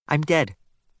I'm dead.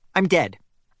 I'm dead.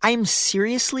 I am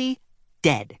seriously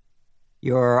dead.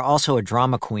 You're also a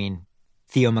drama queen,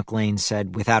 Theo McLean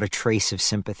said without a trace of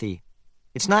sympathy.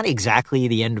 It's not exactly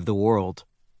the end of the world.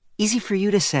 Easy for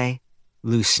you to say,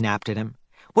 Lou snapped at him.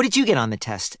 What did you get on the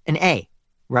test? An A,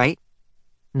 right?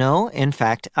 No, in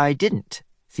fact, I didn't,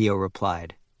 Theo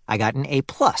replied. I got an A+,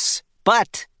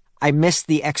 but I missed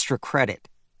the extra credit.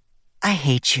 I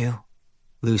hate you,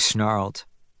 Lou snarled.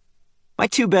 My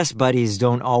two best buddies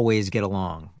don't always get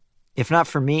along. If not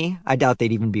for me, I doubt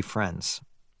they'd even be friends.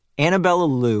 Annabella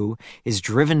Lou is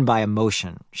driven by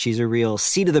emotion. She's a real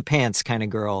seat-of-the-pants kind of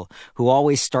girl who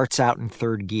always starts out in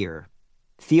third gear.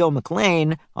 Theo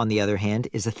McLean, on the other hand,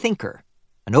 is a thinker.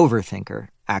 An overthinker,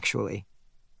 actually.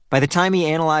 By the time he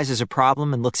analyzes a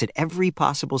problem and looks at every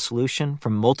possible solution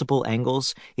from multiple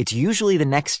angles, it's usually the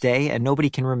next day and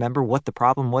nobody can remember what the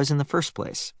problem was in the first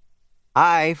place.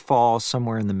 I fall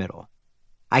somewhere in the middle.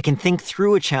 I can think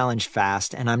through a challenge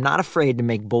fast, and I'm not afraid to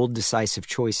make bold, decisive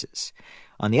choices.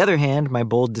 On the other hand, my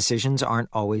bold decisions aren't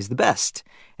always the best,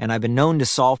 and I've been known to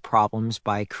solve problems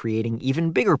by creating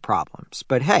even bigger problems.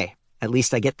 But hey, at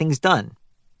least I get things done.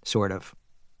 Sort of.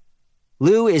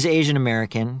 Lou is Asian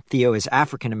American, Theo is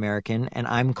African American, and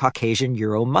I'm Caucasian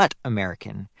Euro-Mutt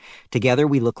American. Together,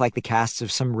 we look like the casts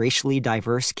of some racially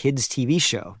diverse kids' TV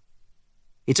show.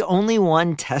 It's only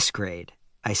one test grade,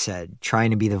 I said, trying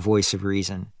to be the voice of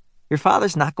reason. Your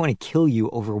father's not going to kill you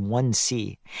over 1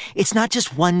 C. It's not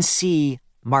just 1 C,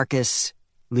 Marcus,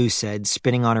 Lou said,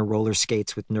 spinning on her roller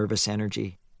skates with nervous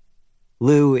energy.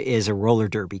 Lou is a roller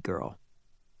derby girl.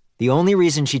 The only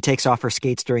reason she takes off her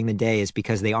skates during the day is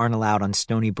because they aren't allowed on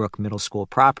Stony Brook Middle School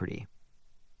property.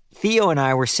 Theo and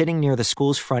I were sitting near the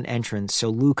school's front entrance so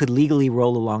Lou could legally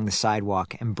roll along the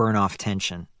sidewalk and burn off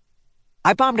tension.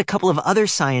 I bombed a couple of other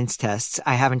science tests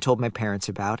I haven't told my parents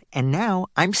about, and now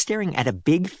I'm staring at a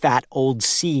big fat old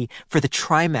C for the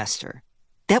trimester.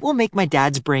 That will make my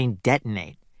dad's brain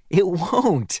detonate. It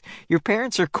won't. Your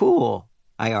parents are cool,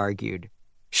 I argued.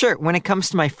 Sure, when it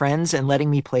comes to my friends and letting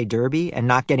me play derby and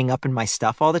not getting up in my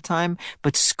stuff all the time,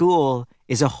 but school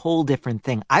is a whole different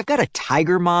thing. I've got a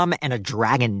tiger mom and a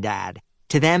dragon dad.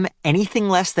 To them, anything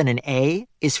less than an A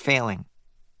is failing.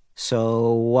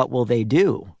 So what will they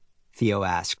do? Theo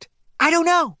asked. I don't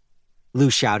know,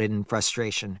 Lou shouted in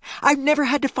frustration. I've never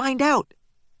had to find out.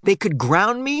 They could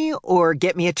ground me or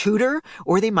get me a tutor,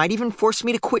 or they might even force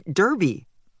me to quit derby.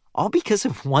 All because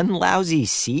of one lousy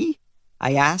C?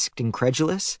 I asked,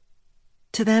 incredulous.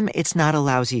 To them, it's not a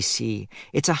lousy C.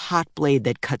 It's a hot blade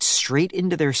that cuts straight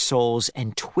into their souls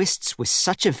and twists with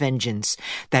such a vengeance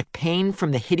that pain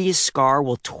from the hideous scar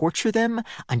will torture them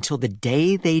until the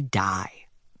day they die.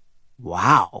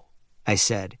 Wow, I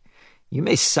said. You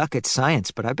may suck at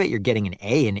science, but I bet you're getting an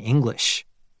A in English.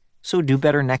 So do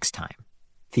better next time,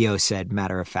 Theo said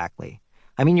matter-of-factly.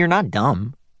 I mean, you're not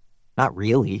dumb. Not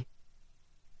really.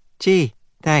 Gee,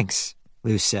 thanks,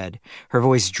 Lou said, her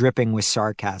voice dripping with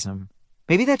sarcasm.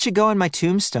 Maybe that should go on my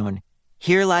tombstone.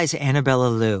 Here lies Annabella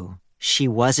Lou. She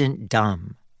wasn't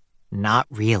dumb. Not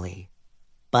really.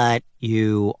 But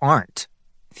you aren't,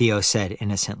 Theo said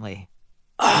innocently.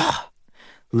 Ugh,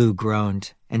 Lou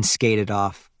groaned and skated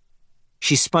off.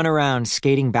 She spun around,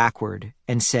 skating backward,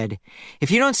 and said,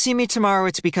 If you don't see me tomorrow,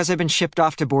 it's because I've been shipped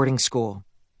off to boarding school.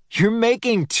 You're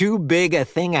making too big a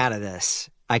thing out of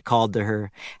this, I called to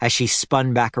her as she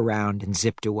spun back around and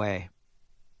zipped away.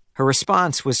 Her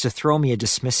response was to throw me a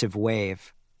dismissive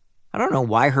wave. I don't know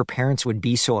why her parents would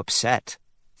be so upset,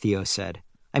 Theo said.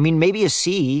 I mean, maybe a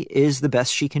C is the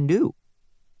best she can do.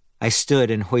 I stood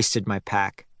and hoisted my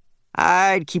pack.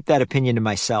 I'd keep that opinion to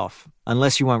myself,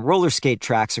 unless you want roller skate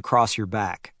tracks across your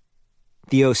back.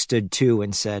 Theo stood too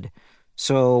and said,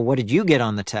 So what did you get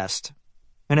on the test?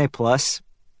 An A+,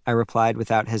 I replied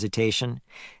without hesitation.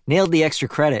 Nailed the extra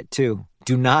credit, too.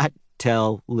 Do not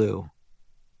tell Lou.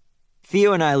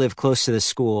 Theo and I live close to the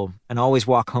school and always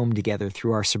walk home together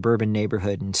through our suburban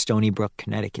neighborhood in Stony Brook,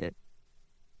 Connecticut.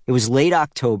 It was late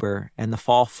October, and the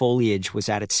fall foliage was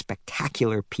at its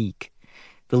spectacular peak.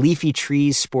 The leafy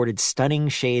trees sported stunning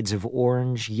shades of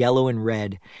orange, yellow, and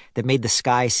red that made the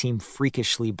sky seem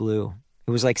freakishly blue.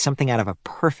 It was like something out of a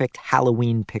perfect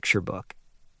Halloween picture book.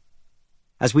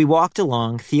 As we walked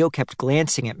along, Theo kept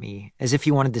glancing at me as if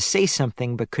he wanted to say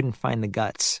something but couldn't find the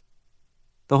guts.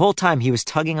 The whole time he was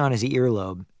tugging on his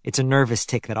earlobe. It's a nervous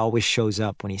tic that always shows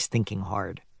up when he's thinking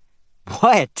hard.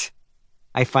 What?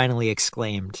 I finally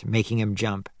exclaimed, making him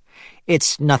jump.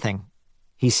 It's nothing,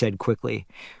 he said quickly,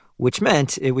 which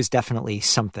meant it was definitely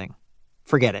something.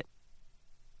 Forget it.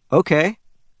 Okay,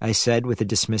 I said with a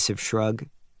dismissive shrug.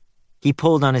 He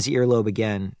pulled on his earlobe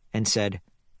again and said,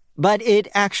 But it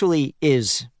actually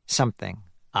is something.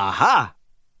 Aha!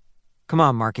 Come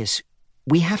on, Marcus.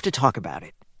 We have to talk about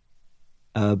it.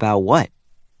 About what?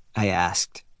 I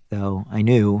asked, though I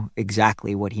knew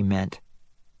exactly what he meant.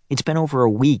 It's been over a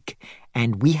week,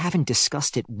 and we haven't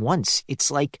discussed it once.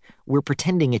 It's like we're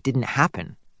pretending it didn't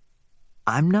happen.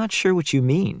 I'm not sure what you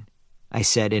mean, I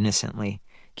said innocently.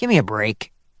 Give me a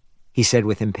break, he said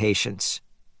with impatience.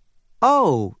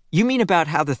 Oh, you mean about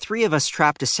how the three of us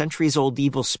trapped a centuries-old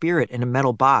evil spirit in a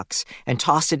metal box and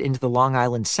tossed it into the Long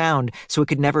Island Sound so it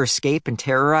could never escape and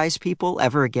terrorize people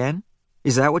ever again?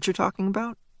 Is that what you're talking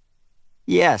about?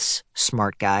 Yes,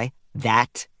 smart guy.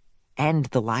 That and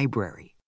the library.